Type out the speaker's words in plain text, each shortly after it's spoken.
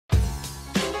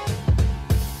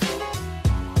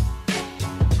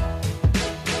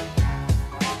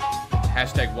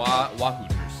Hashtag Wahooters.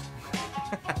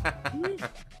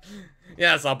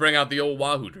 Yes, I'll bring out the old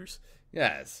Wahooters.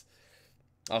 Yes.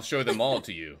 I'll show them all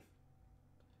to you.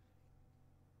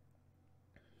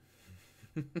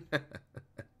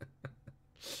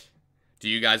 Do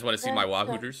you guys want to see my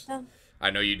Wahooters?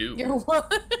 I know you do. Your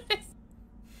what?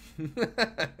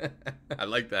 I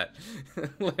like that.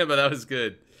 But that was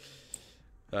good.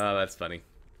 Oh, that's funny.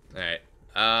 Alright.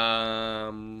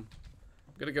 I'm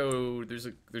gonna go. There's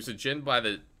a gen by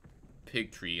the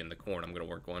pig tree in the corn I'm gonna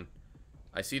work on.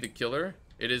 I see the killer.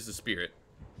 It is the spirit.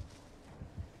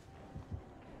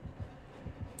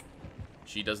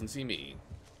 She doesn't see me.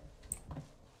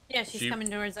 Yeah, she's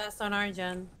coming towards us on our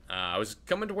gen. I was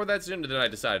coming toward that gen, but then I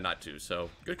decided not to, so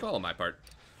good call on my part.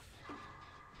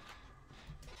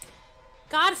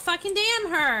 God fucking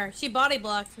damn her! She body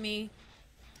blocked me.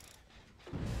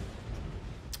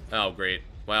 Oh, great.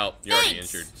 Well, you're already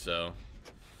injured, so...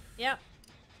 Yep.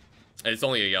 And it's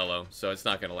only a yellow, so it's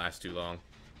not going to last too long.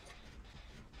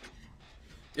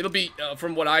 It'll be,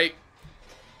 from what I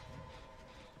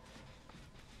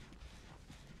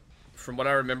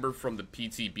remember from the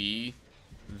PTB,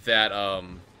 that,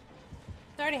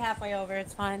 It's already halfway over,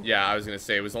 it's fine. yeah, I was going to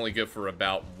say, it was only good for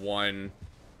about one...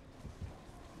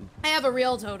 I have a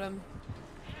real totem.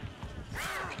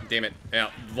 Damn it. Yeah,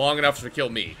 long enough to kill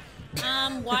me.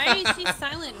 Why is she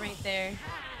silent right there?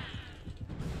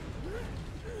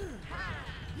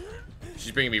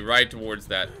 She's bringing me right towards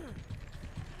that.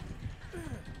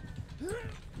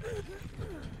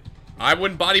 I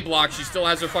wouldn't body block. She still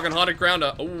has her fucking haunted ground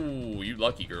up. Oh, you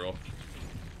lucky girl.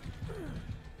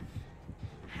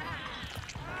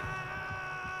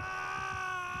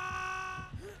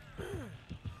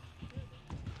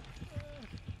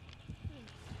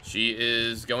 She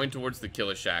is going towards the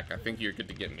killer shack. I think you're good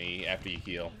to get me after you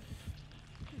heal.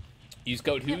 Use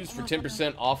code Wahooz for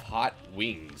 10% off hot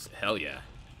wings. Hell yeah.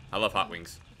 I love hot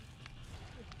wings.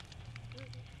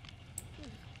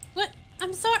 What?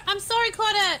 I'm sorry,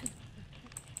 Claudette!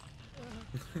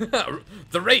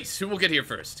 The race! Who will get here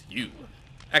first? You.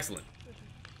 Excellent.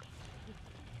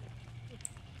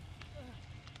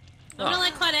 I'm gonna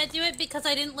let Claudette do it because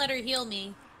I didn't let her heal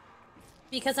me.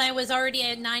 Because I was already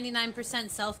at 99%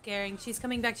 self-caring. She's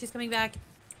coming back, she's coming back.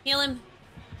 Heal him.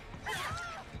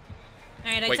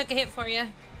 Alright, I took a hit for you.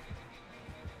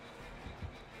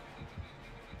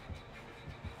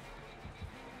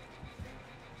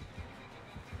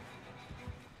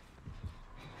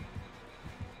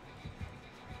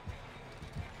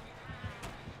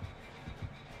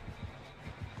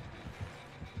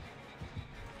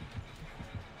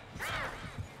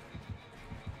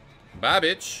 Bye,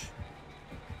 bitch.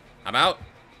 I'm out.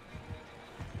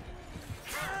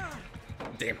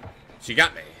 Damn. She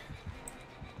got me.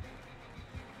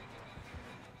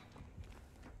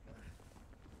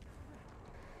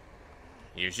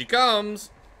 Here she comes.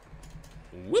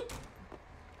 Whoop.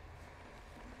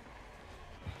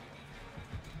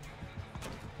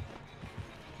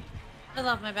 I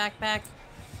love my backpack.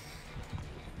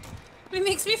 It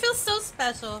makes me feel so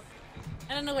special.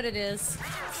 I don't know what it is.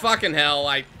 Fucking hell,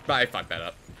 I fucked that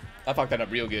up. I fucked that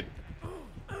up real good.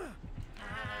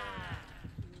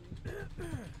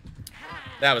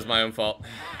 That was my own fault.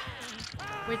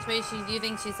 Which way do you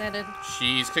think she's headed?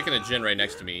 She's kicking a gen right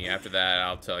next to me. After that,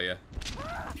 I'll tell you.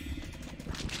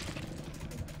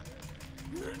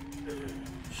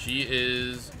 She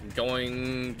is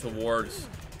going towards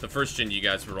the first gen you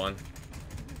guys were on.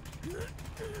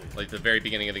 Like the very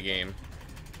beginning of the game.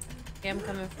 Okay, I'm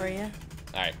coming for you.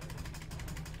 Alright.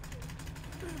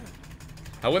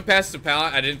 I went past the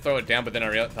pallet, I didn't throw it down, but then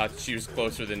I thought she was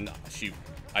closer than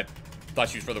I thought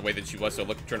she was further away than she was, so I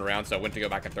looked to turn around, so I went to go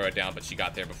back and throw it down, but she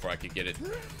got there before I could get it.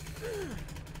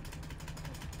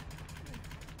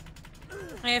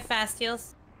 I have fast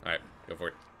heals. Alright, go for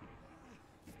it.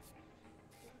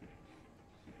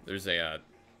 There's a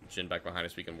gen back behind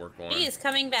us we can work on. He is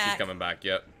coming back. She's coming back,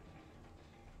 yep.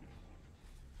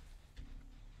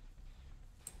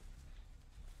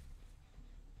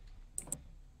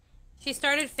 She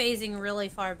started phasing really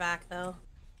far back, though.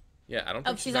 Yeah, I don't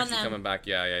think she's actually coming back.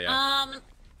 Yeah.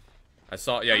 I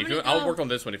saw. Yeah, I'll work on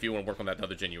this one if you want to work on that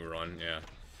other gen you were on. Yeah.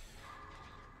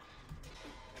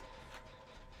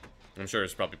 I'm sure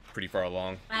it's probably pretty far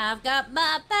along. I've got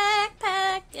my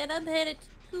backpack and I'm headed to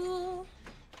school.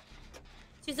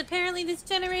 She's apparently this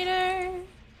generator.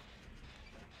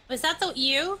 Was that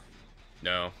you?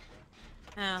 No.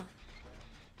 Oh.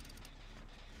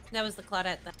 That was the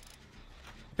Claudette then.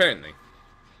 Apparently.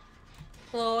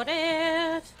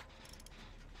 Claudette.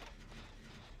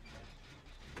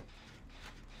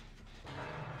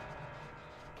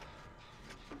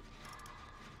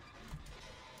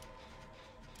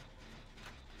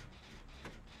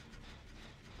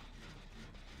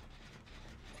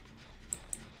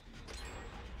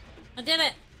 I did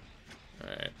it.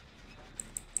 Alright.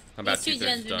 I'm about These two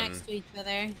gens two-thirds are done. next to each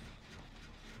other.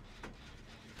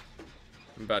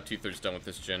 I'm about 2/3 done with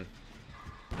this gen.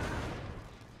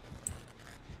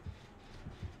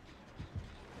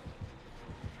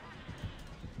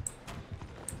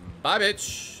 Bye,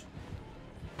 bitch.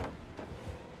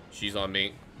 She's on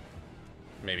me.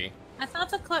 Maybe. I thought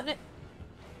the Claudette.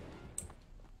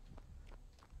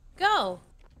 Go.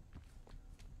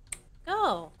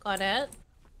 Go, Claudette.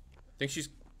 I think she's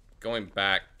going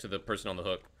back to the person on the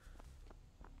hook.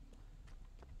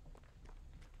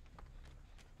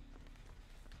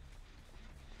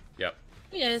 Yep.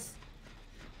 He is.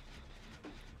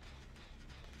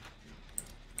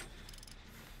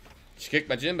 She kicked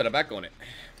my gen, but I'm back on it.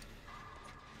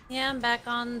 Yeah, I'm back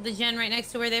on the gen right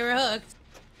next to where they were hooked.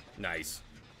 Nice.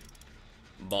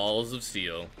 Balls of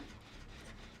steel.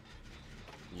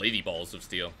 Lady balls of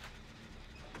steel.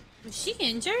 Was she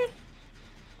injured?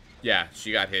 Yeah,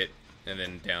 she got hit and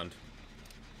then downed.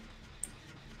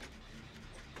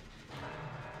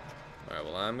 Alright,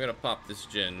 well, I'm gonna pop this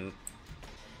gen.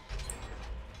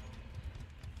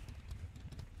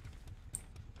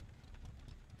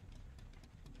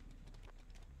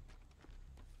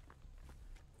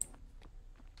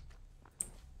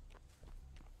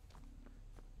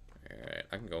 Alright,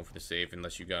 I can go for the save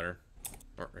unless you got her.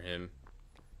 Or him.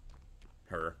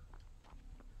 Her.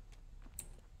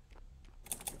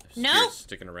 No! Spirit's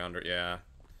sticking around her, yeah.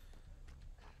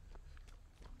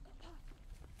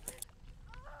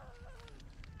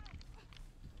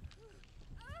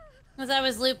 As I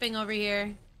was looping over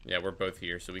here. Yeah, we're both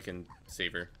here, so we can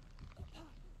save her.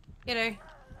 Get her.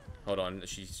 Hold on,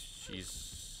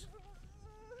 she's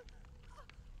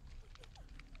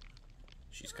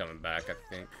coming back, I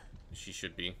think. She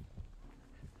should be.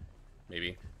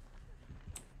 Maybe.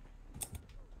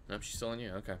 Nope, she's still on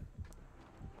you, okay.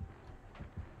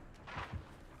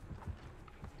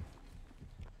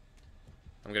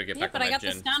 I'm gonna get back on but I that got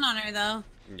gen. the stun on her though.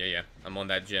 Yeah, I'm on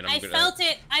that gen. I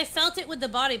felt it with the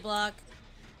body block.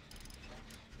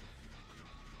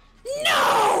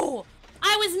 No!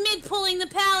 I was mid pulling the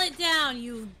pallet down,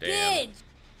 you Damn. bitch!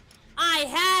 I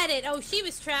had it! Oh, she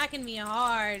was tracking me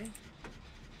hard.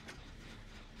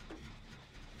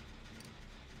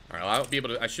 Alright,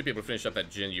 I should be able to finish up that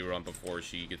gen you were on before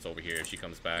she gets over here if she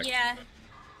comes back. Yeah.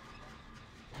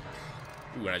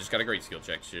 Ooh, and I just got a great skill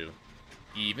check too.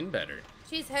 Even better.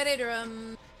 She's headed,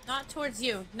 not towards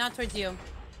you. Not towards you.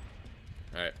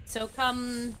 Alright. So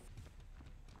come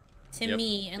to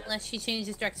me, unless she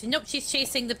changes direction. Nope, she's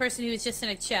chasing the person who was just in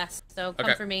a chest. So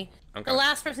come for me. Okay. The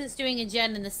last person's doing a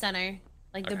gen in the center.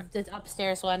 Like the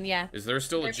upstairs one, yeah. Is there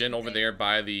still a gen over there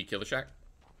by the killer shack?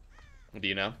 Do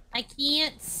you know? I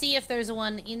can't see if there's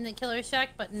one in the killer shack,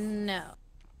 but no.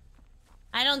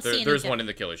 I don't see any. There's one in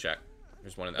the killer shack.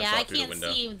 There's one in that. Yeah, I through the can't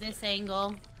window. see this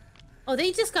angle. Oh,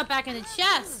 they just got back in the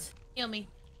chest. Heal me.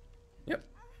 Yep.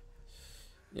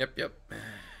 Yep.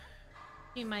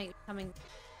 She might coming.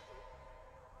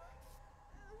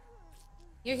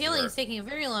 Your healing is taking a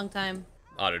very long time.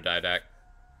 Autodidact.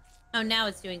 Oh, now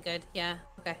it's doing good. Yeah.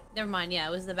 Okay. Never mind. Yeah,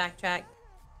 it was the backtrack.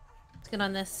 Let's get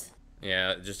on this.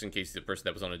 Yeah, just in case the person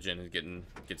that was on a gen is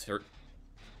gets hurt.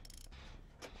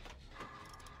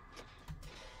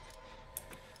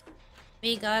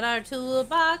 We got our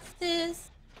toolboxes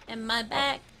and my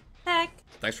backpack.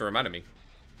 Thanks for reminding me.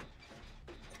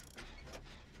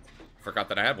 Forgot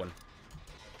that I had one.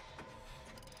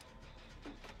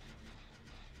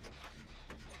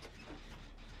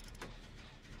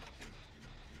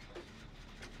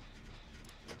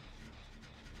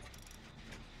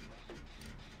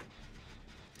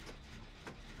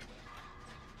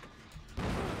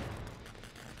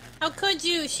 How could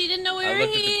you? She didn't know we were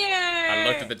here. I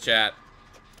looked at the chat.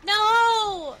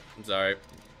 No! I'm sorry.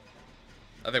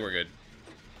 I think we're good.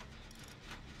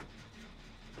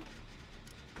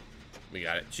 We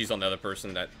got it. She's on the other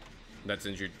person that's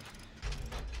injured.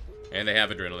 And they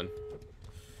have adrenaline.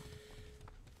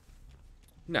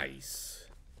 Nice.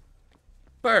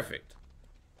 Perfect.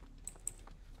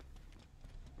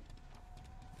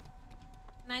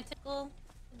 Can I tickle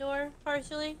the door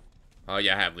partially? Oh,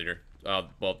 yeah, I have leader.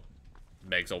 Well,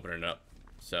 Meg's opening it up.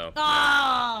 So,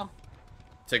 Oh!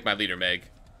 take my leader, Meg.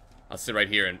 I'll sit right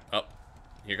here and... Oh,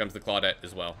 here comes the Claudette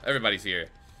as well. Everybody's here.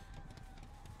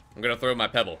 I'm gonna throw my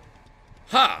pebble.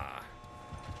 Ha!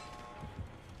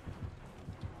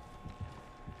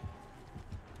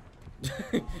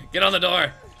 Get on the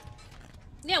door!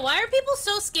 Yeah, why are people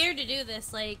so scared to do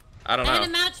this? Like, I don't know. I had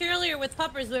a match earlier with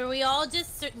Puppers where we all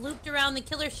just looped around the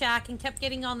killer shack and kept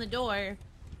getting on the door.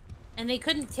 And they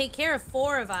couldn't take care of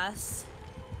 4 of us.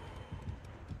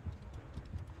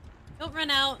 Don't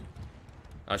run out.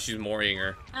 She's mooring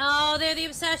her. Oh, they're the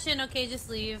obsession. Okay, just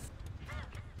leave.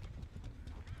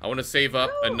 I want to save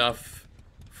up enough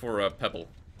for a pebble.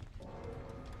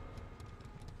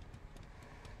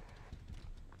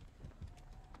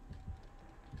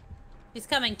 He's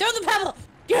coming. Throw the pebble!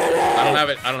 Get it! I don't have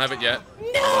it. I don't have it yet.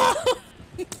 No!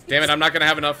 Damn it, I'm not gonna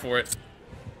have enough for it.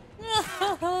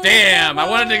 Damn, I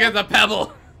wanted to get the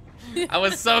pebble. I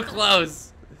was so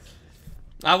close.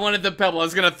 I wanted the pebble. I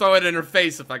was gonna throw it in her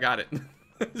face if I got it.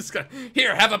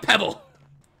 Here, have a pebble.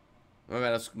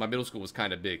 My middle school was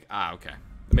kind of big. Ah, okay.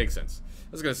 That makes sense.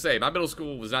 I was gonna say, my middle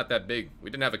school was not that big. We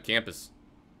didn't have a campus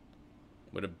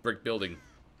with a brick building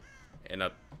and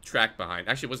a track behind.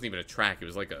 Actually, it wasn't even a track. It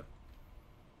was like a,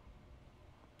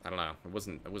 I don't know. It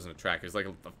wasn't a track. It was like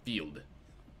a field.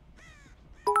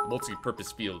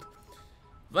 Multi-purpose field.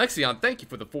 Lexion, thank you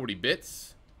for the 40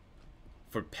 bits.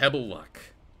 For Pebble Luck.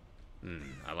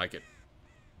 I like it.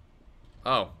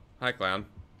 Oh, hi, Clown.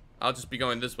 I'll just be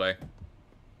going this way.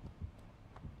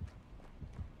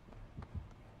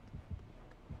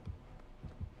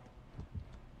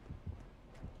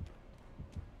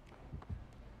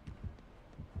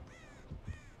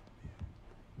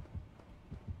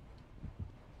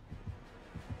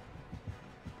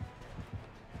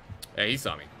 Yeah, he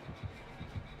saw me.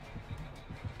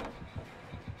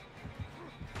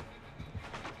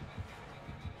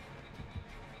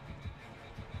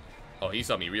 Oh, he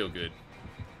saw me real good.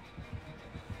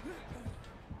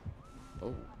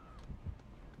 Oh.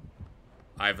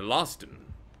 I've lost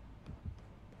him.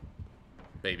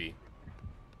 Baby.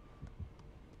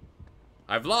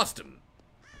 I've lost him.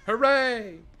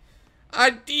 Hooray! I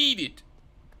did it!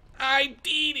 I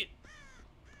did it!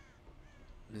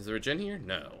 Is there a gen here?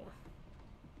 No.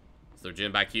 Is there a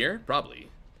gen back here? Probably.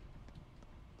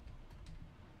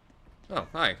 Oh,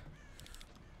 hi.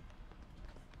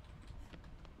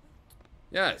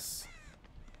 Yes.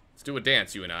 Let's do a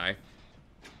dance, you and I.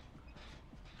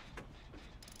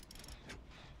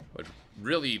 Would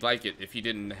really like it if he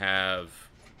didn't have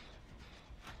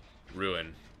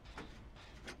Ruin.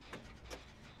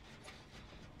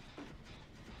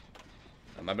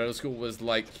 My middle school was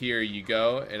like, here you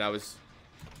go, and I was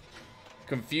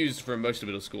confused for most of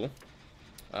middle school.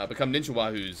 Become Ninja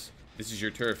Wahooz. This is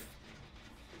your turf.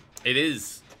 It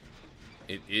is.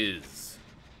 It is.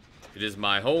 It is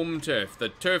my home turf, the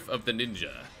turf of the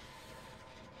ninja.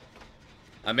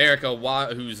 America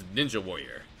Wahooz Ninja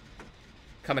Warrior.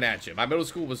 Coming at you. My middle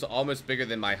school was almost bigger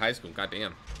than my high school.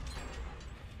 Goddamn.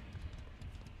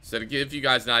 So to give you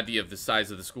guys an idea of the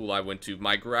size of the school I went to,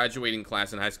 my graduating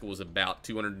class in high school was about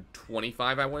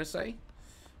 225, I want to say.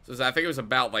 So I think it was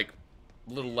about like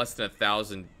a little less than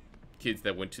 1,000 kids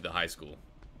that went to the high school.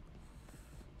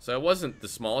 So it wasn't the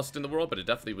smallest in the world, but it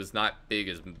definitely was not big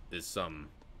as some.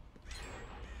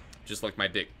 Just like my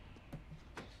dick.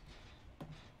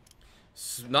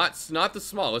 Not the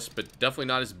smallest, but definitely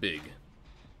not as big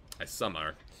as some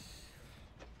are.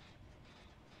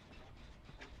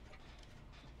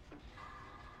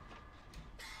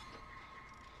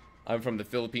 I'm from the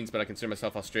Philippines, but I consider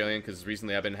myself Australian because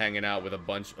recently I've been hanging out with a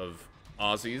bunch of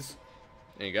Aussies.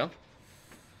 There you go.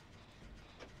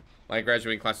 My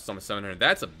graduating class was almost 700.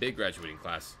 That's a big graduating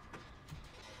class.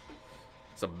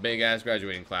 It's a big-ass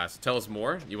graduating class. Tell us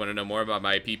more. You want to know more about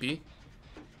my PP?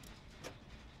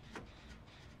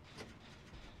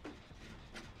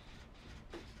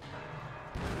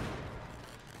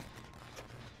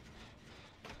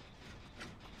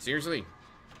 Seriously?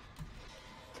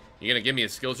 You're gonna give me a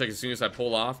skill check as soon as I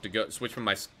pull off to go switch from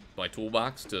my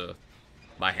toolbox to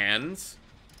my hands?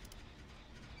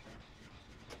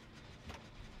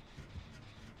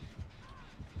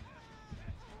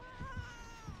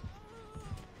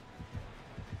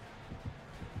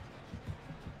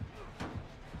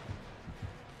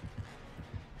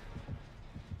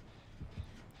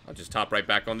 I'll just top right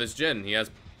back on this gen. He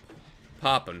has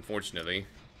pop, unfortunately.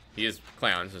 He is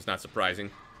clown, so it's not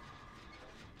surprising.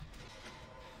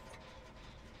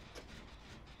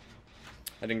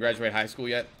 I didn't graduate high school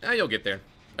yet. You'll get there.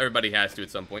 Everybody has to at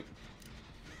some point.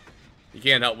 You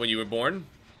can't help when you were born.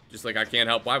 Just like I can't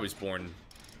help why I was born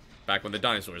back when the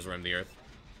dinosaurs roamed the earth.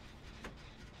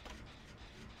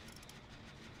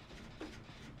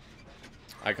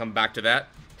 I come back to that.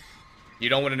 You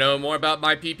don't want to know more about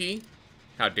my PP?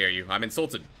 How dare you? I'm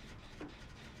insulted.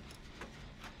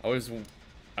 I was one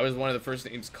of the first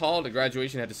names called. At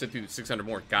graduation, had to sit through 600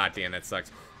 more. God damn, that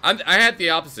sucks. I had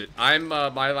the opposite.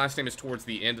 My last name is towards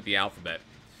the end of the alphabet,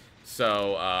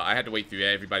 so I had to wait through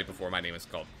everybody before my name was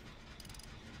called.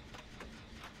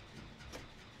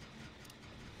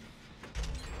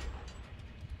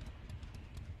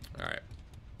 All right.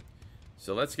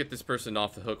 So let's get this person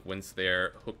off the hook once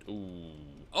they're hooked. Ooh.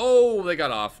 Oh, they got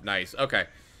off. Nice. Okay.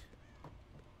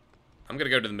 I'm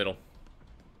gonna go to the middle.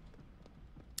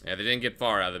 Yeah, they didn't get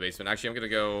far out of the basement. Actually, I'm gonna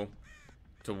go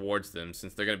towards them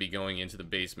since they're gonna be going into the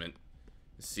basement.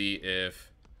 See if...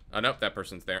 Oh, nope, that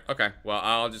person's there. Okay, well,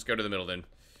 I'll just go to the middle then.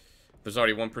 There's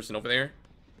already one person over there.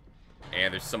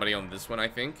 And there's somebody on this one, I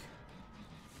think.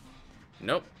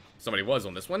 Nope, somebody was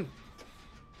on this one.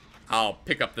 I'll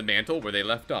pick up the mantle where they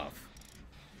left off.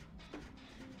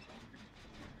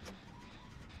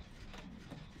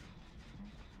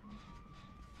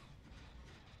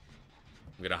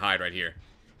 I'm gonna hide right here.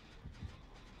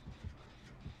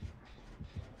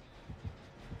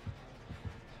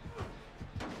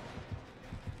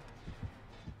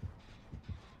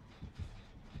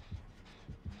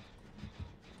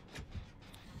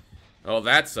 Oh,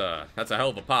 that's a hell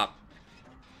of a pop.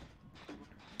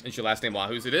 Is your last name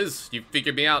Wahooz? It is. You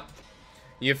figured me out.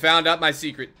 You found out my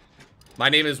secret. My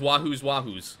name is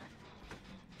Wahooz.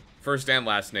 First and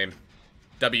last name.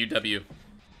 WW.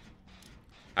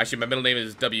 Actually, my middle name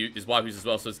is Wahooz as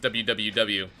well, so it's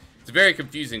WWW. It's very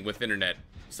confusing with internet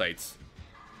sites.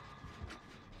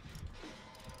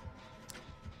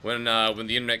 When the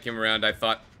internet came around, I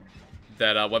thought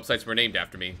that websites were named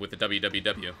after me with the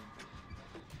WWW.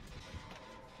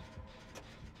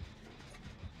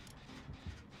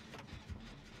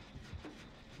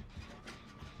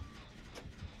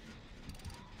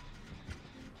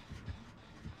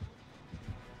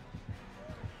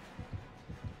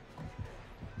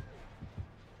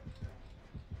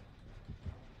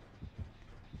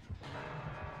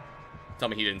 Tell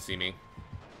me he didn't see me.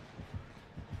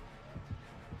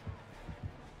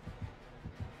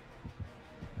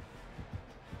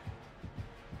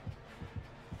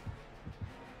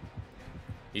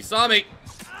 He saw me!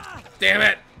 Damn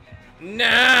it!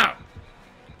 No!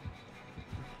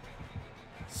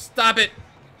 Stop it!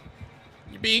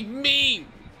 You're being mean!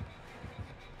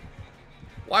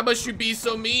 Why must you be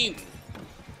so mean?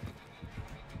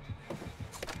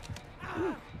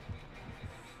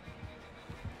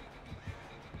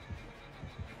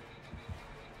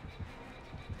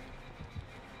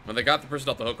 When they got the person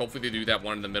off the hook, hopefully they do that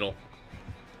one in the middle.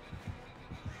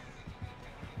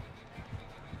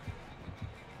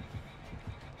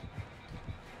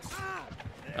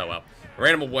 Oh well.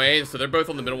 Ran him away, so they're both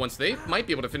on the middle ones. They might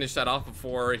be able to finish that off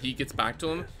before he gets back to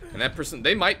him. And that person,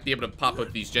 they might be able to pop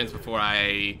up these gens before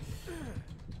I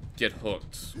get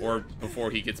hooked. Or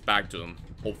before he gets back to him,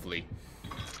 hopefully.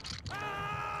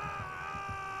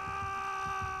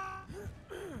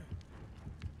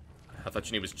 I thought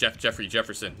your name was Jeffrey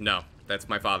Jefferson. No, that's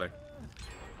my father.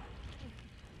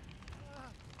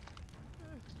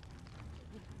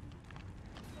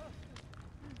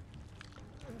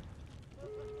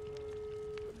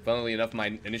 Funnily enough,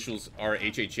 my initials are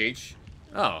HHH.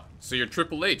 Oh, so you're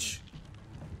Triple H.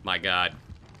 My god.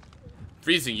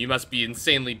 Freezing, you must be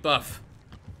insanely buff.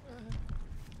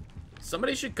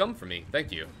 Somebody should come for me.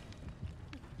 Thank you.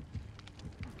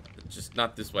 Just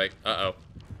not this way. Uh-oh.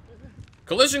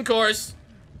 Collision course!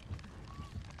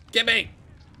 Get me!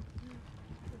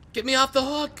 Get me off the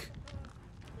hook!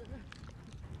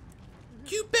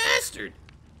 You bastard!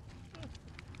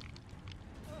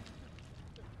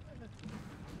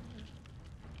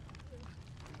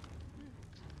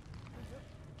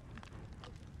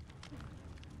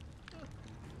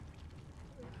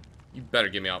 You better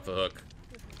get me off the hook.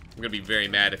 I'm gonna be very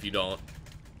mad if you don't.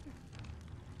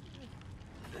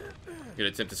 Good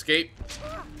attempt to escape.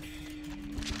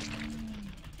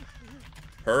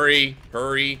 Hurry,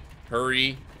 hurry,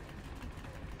 hurry.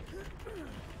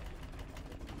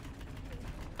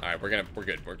 Alright, we're good.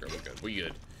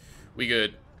 We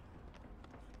good.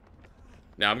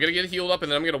 Now I'm gonna get healed up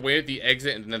and then I'm gonna wait at the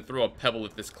exit and then throw a pebble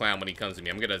at this clown when he comes to me.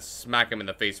 I'm gonna smack him in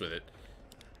the face with it.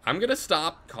 I'm gonna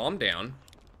stop, calm down.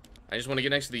 I just want to get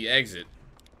next to the exit.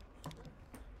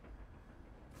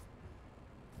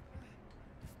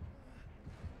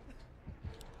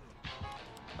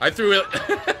 I threw it.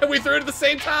 We threw it at the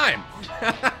same time.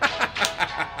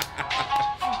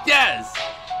 Yes.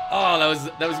 Oh,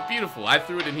 that was beautiful. I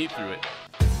threw it and he threw it.